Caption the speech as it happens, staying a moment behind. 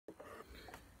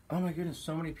Oh my goodness,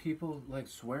 so many people like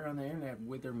swear on the internet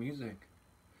with their music.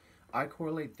 I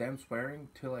correlate them swearing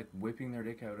to like whipping their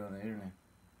dick out on the internet.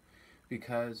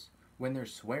 Because when they're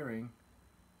swearing,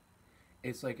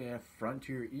 it's like an affront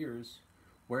to your ears,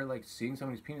 where like seeing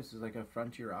somebody's penis is like an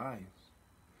affront to your eyes.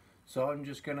 So I'm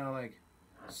just gonna like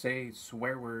say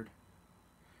swear word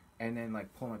and then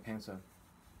like pull my pants up.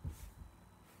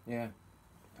 Yeah.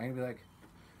 I'm gonna be like,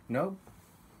 nope.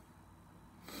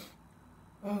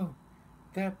 Oh,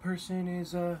 that person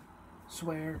is a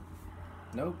swear.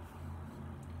 Nope.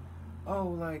 Oh,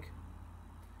 like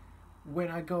when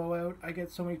I go out, I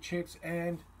get so many chicks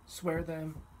and swear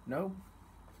them. Nope.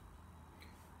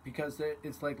 Because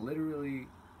it's like literally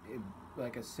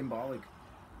like a symbolic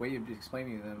way of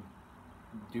explaining to them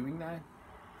doing that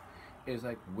is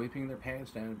like whipping their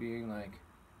pants down and being like,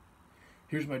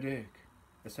 here's my dick.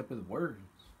 Except with words.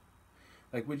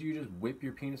 Like, would you just whip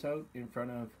your penis out in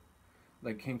front of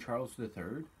like King Charles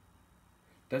III?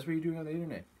 That's what you're doing on the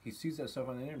internet. He sees that stuff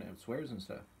on the internet, swears and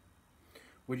stuff.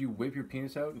 Would you whip your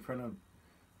penis out in front of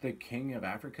the King of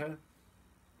Africa?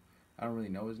 I don't really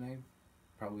know his name.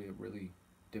 Probably a really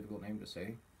difficult name to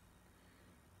say.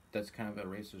 That's kind of a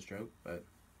racist joke, but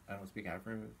I don't speak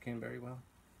African very well.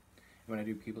 And when I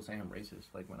do, people say I'm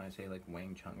racist. Like when I say like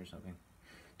Wang Chung or something,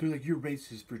 they're like, you're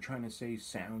racist for trying to say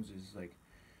sounds is like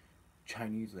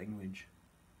Chinese language.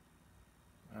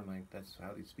 I'm like, that's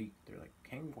how they speak. They're like,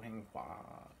 Kang Wang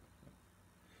Hua.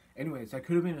 Anyways, that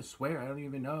could have been a swear. I don't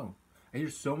even know. I hear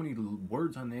so many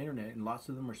words on the internet, and lots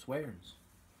of them are swears.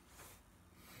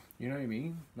 You know what I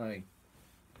mean? Like,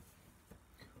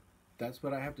 that's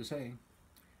what I have to say.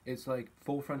 It's like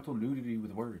full frontal nudity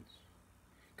with words.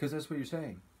 Because that's what you're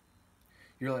saying.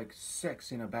 You're like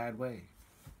sex in a bad way.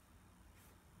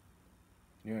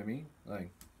 You know what I mean?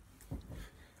 Like,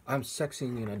 I'm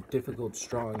sexing in a difficult,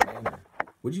 strong manner.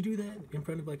 Would you do that in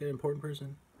front of like an important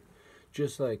person?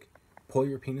 Just like pull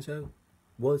your penis out?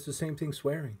 Well, it's the same thing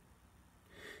swearing.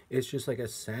 It's just like a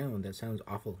sound that sounds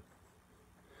awful.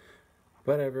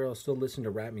 Whatever, I'll still listen to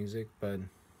rap music, but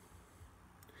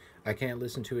I can't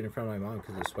listen to it in front of my mom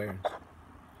because it swears.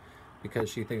 Because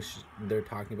she thinks they're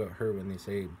talking about her when they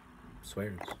say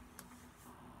swears.